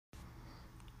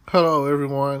Hello,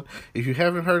 everyone. If you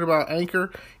haven't heard about Anchor,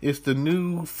 it's the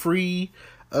new free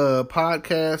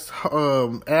podcast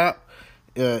app.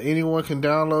 Anyone can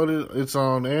download it. It's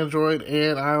on Android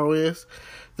and iOS.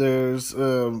 There's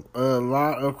a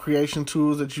lot of creation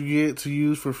tools that you get to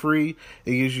use for free.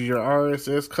 It gives you your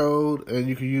RSS code, and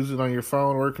you can use it on your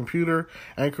phone or computer.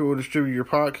 Anchor will distribute your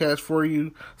podcast for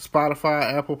you.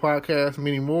 Spotify, Apple Podcasts,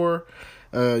 many more.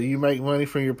 You make money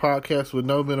from your podcast with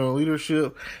no minimum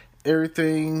leadership.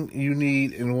 Everything you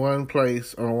need in one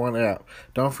place on one app.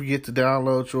 Don't forget to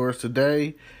download yours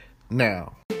today,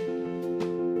 now.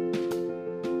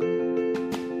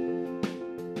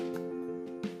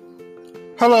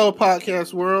 Hello,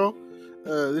 podcast world.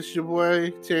 This is your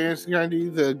boy, Terrence Gandhi,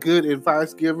 the good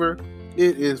advice giver.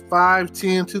 It is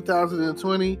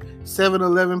 5/10/2020,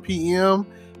 7:11 p.m.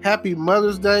 Happy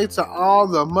Mother's Day to all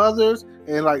the mothers.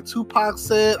 And like Tupac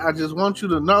said, I just want you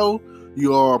to know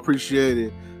you are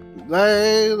appreciated.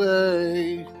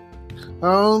 Lady,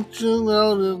 don't you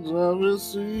know that love is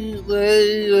sweet,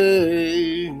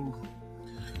 lady?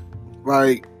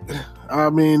 Like, I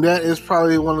mean, that is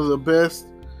probably one of the best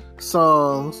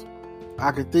songs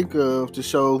I could think of to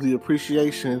show the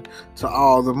appreciation to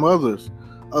all the mothers,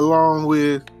 along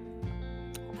with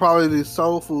probably the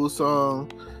soul food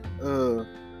song, and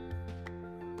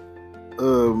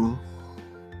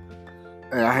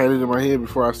I had it in my head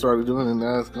before I started doing it, and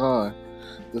now it's gone.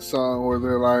 The song where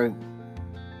they're like,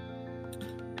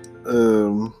 I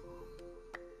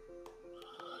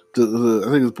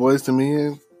think it's Boys to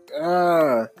Men.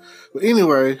 But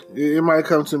anyway, it might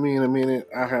come to me in a minute.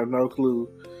 I have no clue.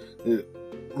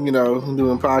 I'm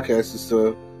doing podcasts and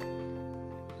stuff.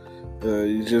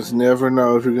 You just never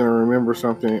know if you're going to remember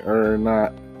something or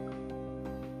not.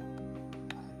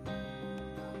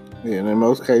 And in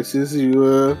most cases,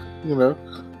 you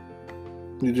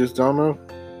just don't know.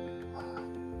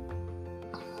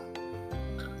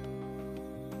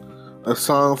 A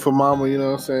song for mama, you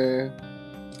know what I'm saying?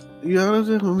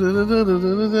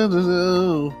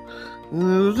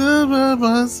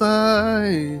 My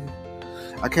side.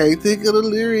 I can't think of the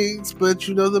lyrics, but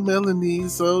you know the melody,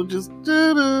 so just.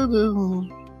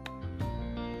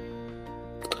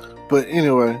 But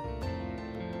anyway,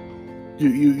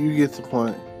 you get the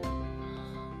point.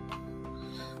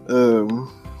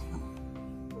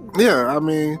 Yeah, I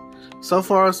mean, so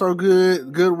far so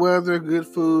good. Good weather, good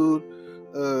food,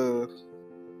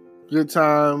 good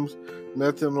times.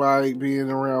 Nothing like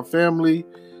being around family,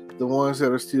 the ones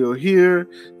that are still here,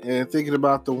 and thinking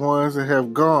about the ones that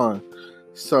have gone.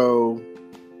 So,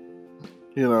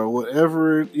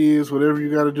 whatever it is, whatever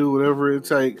you got to do, whatever it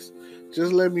takes,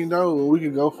 just let me know, and we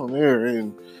can go from there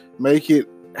and make it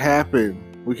happen.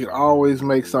 We can always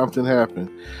make something happen.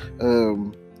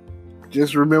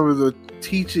 Just remember the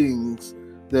teachings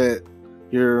that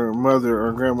your mother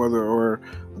or grandmother or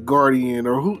guardian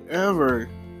or whoever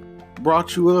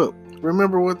brought you up.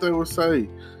 Remember what they would say.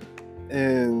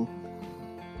 And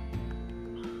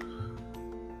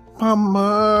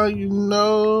Mama, you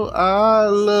know I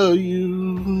love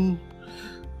you.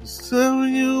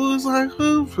 Seven years like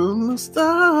who from the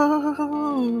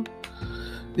start.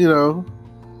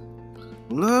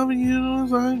 Loving you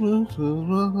is like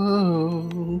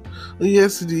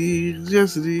yes it is,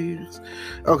 yes it is.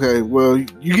 Okay, well,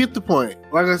 you get the point.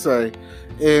 Like I say,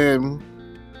 and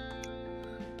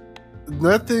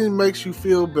nothing makes you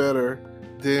feel better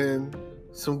than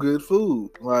some good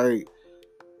food. Like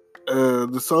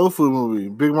the Soul Food movie.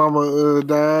 Big Mama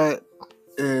died,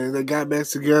 and they got back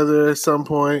together at some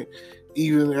point,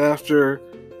 even after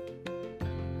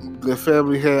the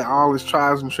family had all its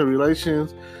trials and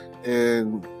tribulations.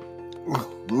 And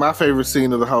my favorite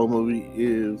scene of the whole movie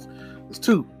is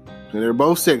two. And they're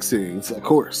both sex scenes, of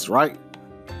course, right?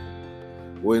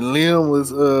 When Liam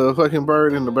was fucking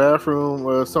Bird in the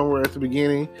bathroom somewhere at the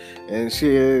beginning, and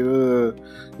she had,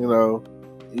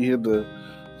 she had to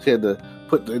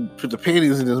put the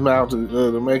panties in his mouth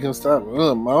to make him stop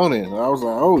moaning. I was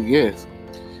like, oh yes.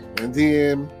 And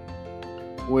then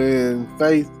when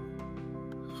Faith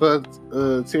fucked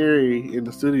Terry in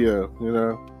the studio,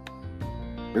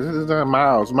 this is not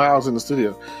Miles in the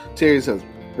studio, Terry's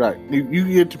husband, right? You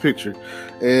get the picture,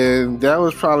 and that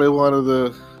was probably one of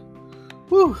the.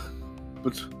 Whew.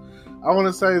 But I want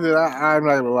to say that I'm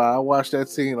not gonna lie. I watched that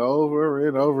scene over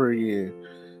and over again,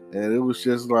 and it was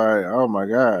just like, oh my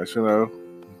gosh,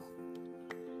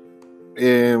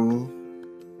 And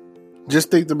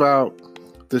just think about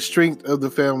the strength of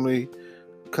the family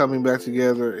coming back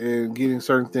together and getting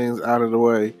certain things out of the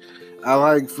way. I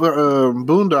like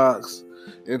Boondocks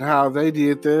and how they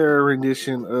did their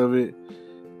rendition of it,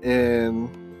 and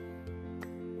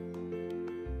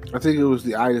I think it was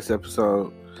the itis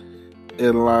episode,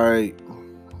 and like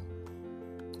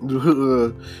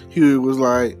Huey was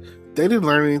like, they didn't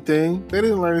learn anything. They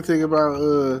didn't learn anything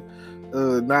about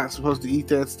not supposed to eat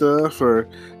that stuff, or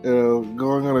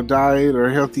going on a diet or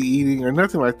healthy eating or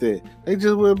nothing like that. They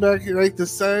just went back and ate the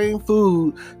same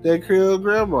food that killed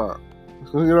grandma.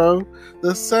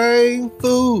 The same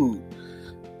food.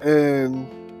 And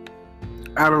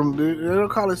they don't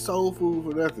call it soul food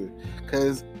for nothing,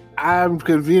 because I'm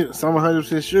convinced, I'm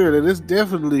 100% sure that it's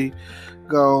definitely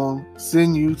gonna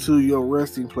send you to your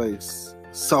resting place.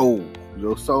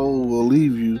 Your soul will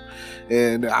leave you,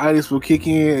 and the itis will kick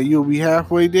in, and you'll be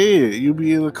halfway dead. You'll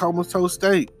be in a comatose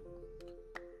state,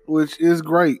 which is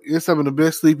great. It's some of the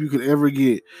best sleep you could ever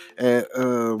get at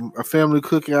a family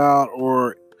cookout,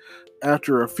 or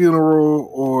after a funeral,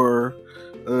 or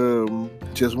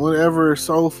just whenever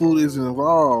soul food is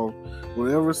involved,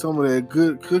 whenever some of that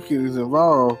good cooking is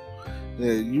involved.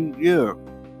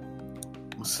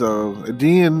 So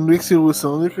then mix it with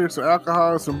some liquor, some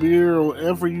alcohol, some beer, or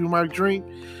whatever you might drink.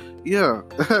 Yeah,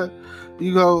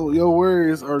 your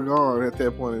worries are gone at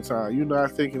that point in time. You're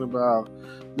not thinking about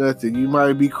nothing. You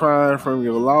might be crying from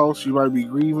your loss, you might be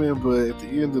grieving, but at the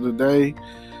end of the day,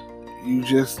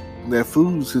 that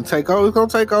food can take over. It's gonna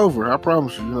take over. I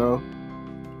promise you.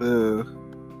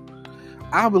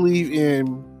 I believe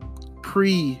in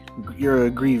your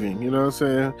grieving. You know what I'm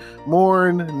saying?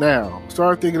 Mourn now.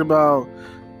 Start thinking about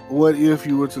what if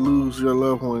you were to lose your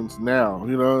loved ones now.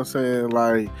 You know what I'm saying?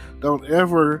 Like, don't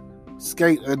ever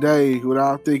skate a day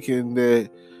without thinking that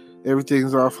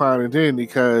everything's all fine and dandy,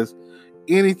 because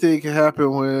anything can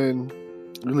happen when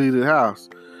you leave the house.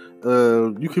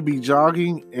 You could be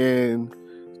jogging and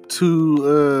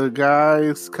two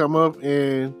guys come up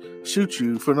and shoot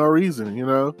you for no reason.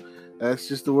 That's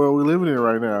just the world we're living in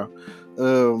right now.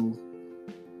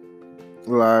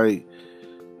 Like,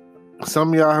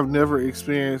 some of y'all have never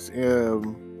experienced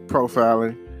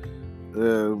profiling,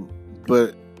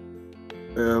 but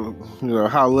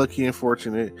how lucky and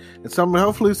fortunate, and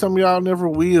hopefully some of y'all never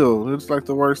will. It's like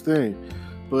the worst thing.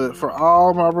 But for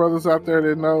all my brothers out there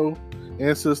that know,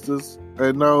 and sisters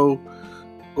that know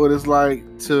what it's like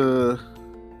to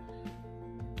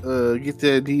get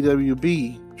that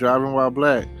DWB, driving while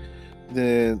black,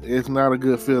 then it's not a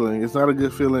good feeling. It's not a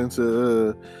good feeling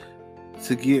to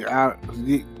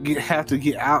have to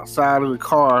get outside of the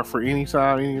car for any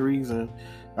time, any reason.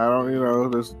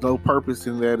 There's no purpose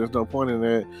in that. There's no point in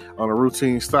that on a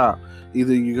routine stop.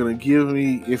 Either you're gonna give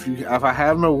me, if I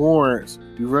have no warrants,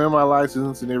 you run my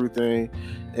license and everything,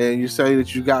 and you say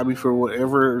that you got me for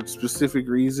whatever specific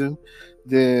reason,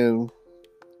 then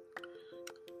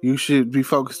you should be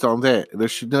focused on that. There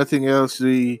should nothing else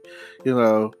be,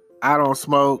 I don't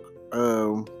smoke,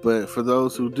 but for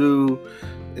those who do,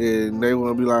 and they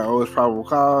want to be like, oh, it's probable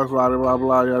cause, blah, blah,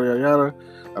 blah, yada, yada, yada.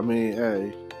 I mean,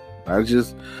 hey, I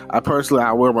personally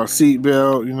wear my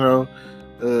seatbelt,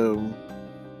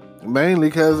 mainly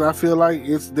because I feel like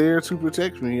it's there to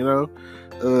protect me, I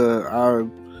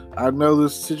know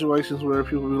there's situations where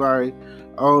people be like,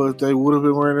 oh, if they would have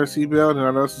been wearing their seatbelt, and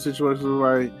I know some situations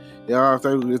where like, yeah, if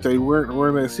they weren't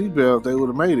wearing that seatbelt, they would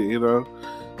have made it,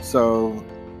 So,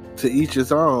 to each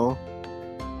his own.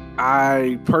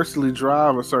 I personally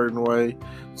drive a certain way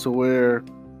to where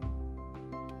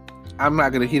I'm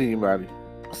not going to hit anybody.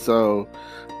 So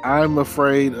I'm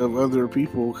afraid of other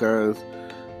people because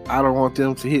I don't want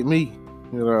them to hit me.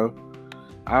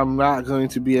 I'm not going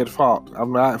to be at fault.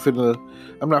 I'm not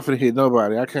finna hit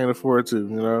nobody. I can't afford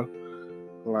to.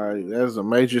 Like, that's a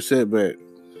major setback.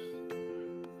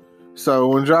 So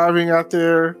when driving out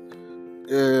there,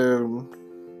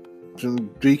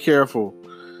 be careful.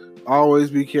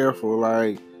 Always be careful.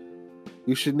 Like,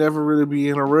 you should never really be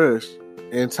in a rush.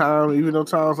 And time, even though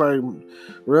time's like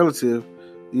relative,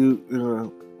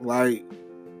 like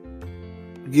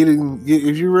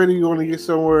if you're ready, you want to get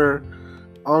somewhere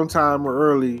on time or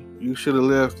early, you should have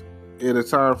left in a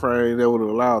time frame that would have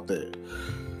allowed that.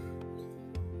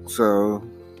 So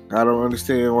I don't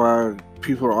understand why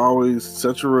people are always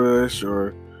such a rush,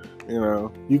 or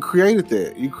you created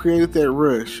that. You created that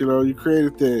rush. You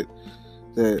created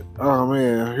that, oh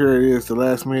man, here it is, the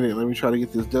last minute, let me try to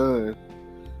get this done,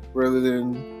 rather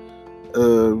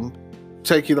than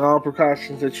taking all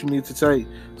precautions that you need to take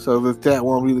so that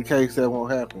won't be the case, that won't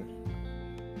happen.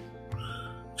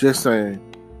 Just saying.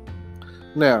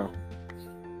 Now,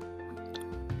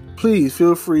 please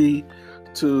feel free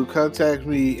to contact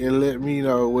me and let me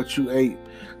know what you ate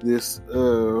this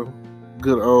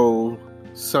good old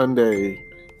Sunday,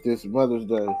 this Mother's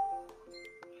Day,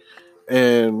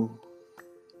 and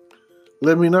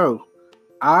let me know.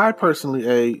 I personally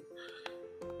ate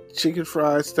chicken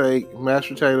fried steak, mashed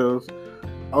potatoes,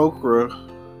 okra,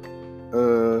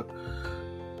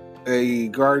 a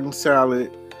garden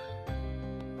salad,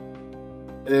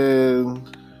 and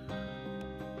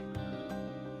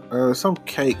some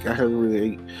cake I haven't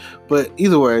really ate. But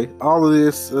either way, all of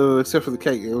this, except for the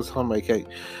cake, it was homemade cake,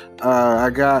 I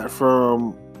got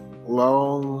from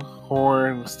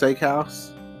Longhorn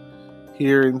Steakhouse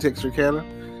here in Texarkana.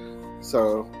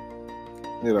 So,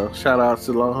 shout out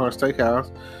to Longhorn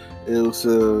Steakhouse.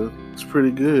 It's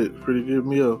pretty good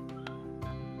meal.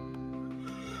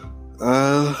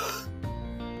 I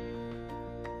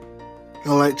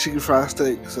like chicken fried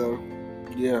steak, so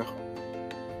yeah.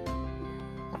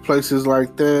 Places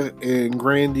like that and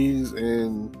Grandy's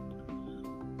and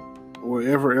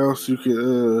wherever else you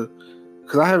could,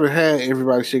 because I haven't had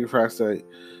everybody's chicken fried steak.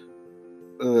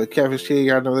 Catfish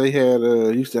King, I know they had,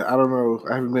 used to, I don't know,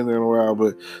 I haven't been there in a while,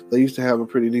 but they used to have a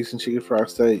pretty decent chicken fried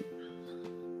steak.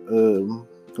 When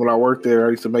I worked there,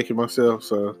 I used to make it myself,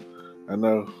 so I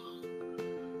know.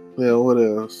 Yeah, what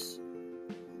else?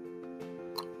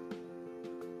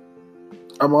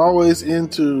 I'm always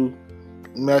into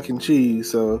mac and cheese,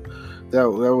 so that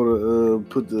would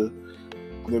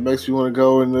that makes me want to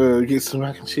go and get some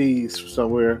mac and cheese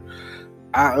somewhere.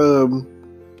 I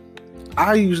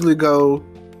usually go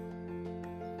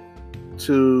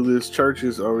to this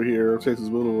Church's over here on Texas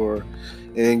Boulevard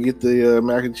and get the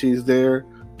mac and cheese there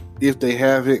if they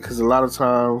have it, because a lot of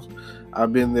times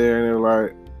I've been there and they're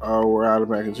like, oh, we're out of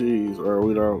mac and cheese, or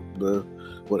we don't,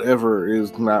 whatever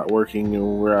is not working and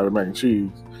we're out of mac and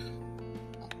cheese.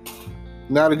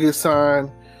 Not a good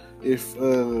sign if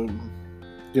you're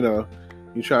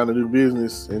trying to do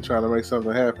business and trying to make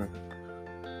something happen.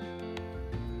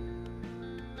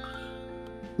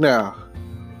 Now,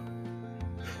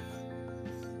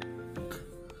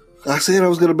 I said I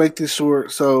was going to make this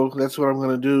short, so that's what I'm going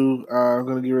to do. I'm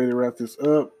going to get ready to wrap this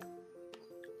up.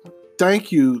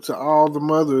 Thank you to all the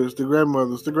mothers, the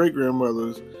grandmothers, the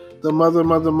great-grandmothers, the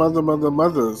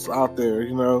mothers out there.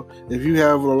 If you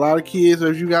have a lot of kids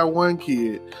or if you got one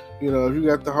kid, if you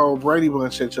got the whole Brady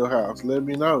Bunch at your house, let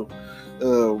me know.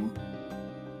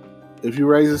 If you're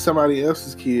raising somebody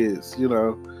else's kids, get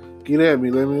at me,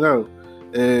 let me know.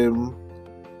 And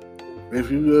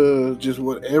if you just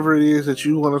whatever it is that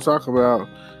you want to talk about,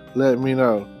 let me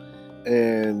know.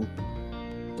 And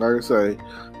like I say,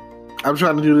 I'm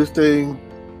trying to do this thing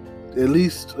at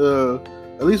least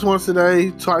once a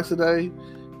day, twice a day,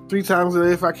 3 times a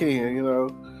day if I can,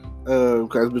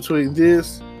 because between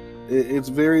this, it's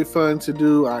very fun to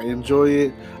do. I enjoy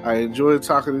it. I enjoy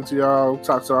talking to y'all,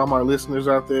 talk to all my listeners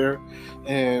out there.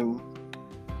 And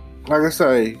like I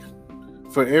say,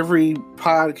 for every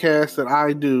podcast that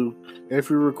I do,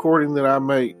 every recording that I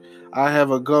make, I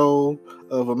have a goal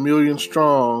of 1 million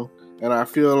strong. And I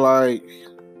feel like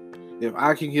if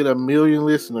I can get 1 million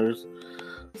listeners,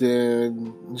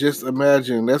 then just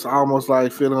imagine, that's almost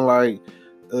like feeling like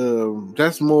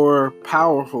that's more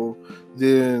powerful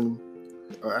than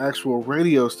an actual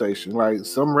radio station. Like,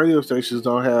 some radio stations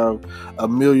don't have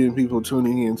 1 million people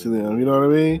tuning into them. You know what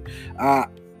I mean?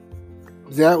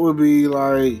 That would be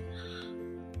like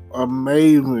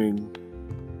amazing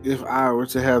if I were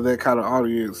to have that kind of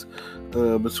audience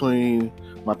between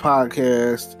my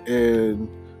podcast and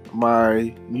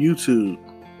my YouTube.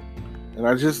 And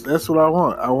that's what I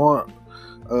want. I want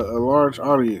a large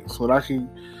audience. When I can,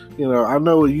 I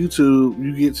know with YouTube,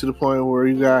 you get to the point where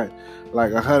you got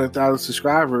like 100,000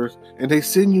 subscribers and they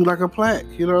send you like a plaque,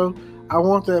 I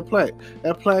want that plaque.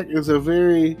 That plaque is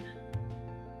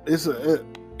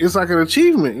it's like an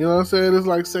achievement, you know what I'm saying? It's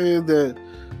like saying that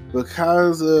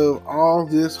because of all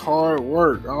this hard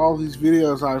work, all these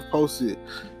videos I've posted,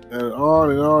 and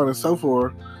on and so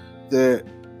forth, that,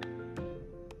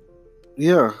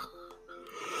 yeah,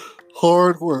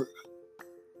 hard work.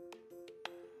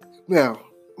 Now,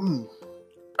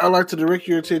 I'd like to direct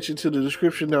your attention to the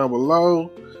description down below.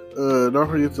 Don't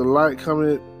forget to like,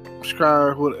 comment,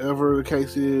 subscribe, whatever the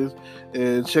case is,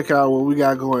 and check out what we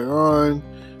got going on.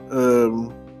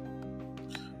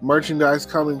 Merchandise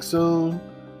coming soon.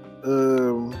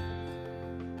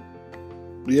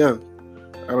 Yeah,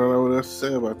 I don't know what else to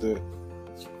say about that.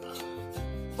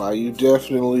 Like, you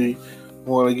definitely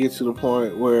want to get to the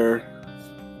point where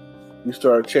you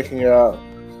start checking out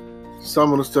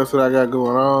some of the stuff that I got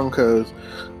going on, because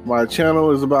my channel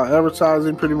is about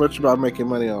advertising, pretty much about making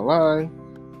money online.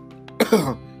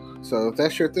 So if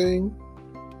that's your thing,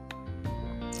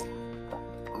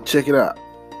 check it out.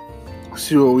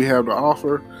 See what we have to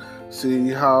offer. See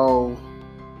how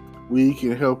we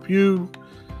can help you,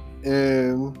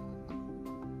 and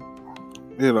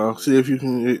see if you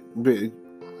can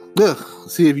Yeah,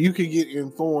 see if you can get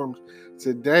informed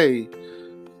today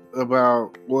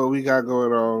about what we got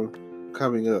going on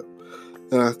coming up.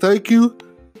 Thank you.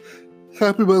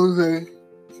 Happy Mother's Day.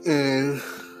 And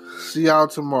see y'all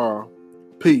tomorrow.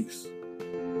 Peace.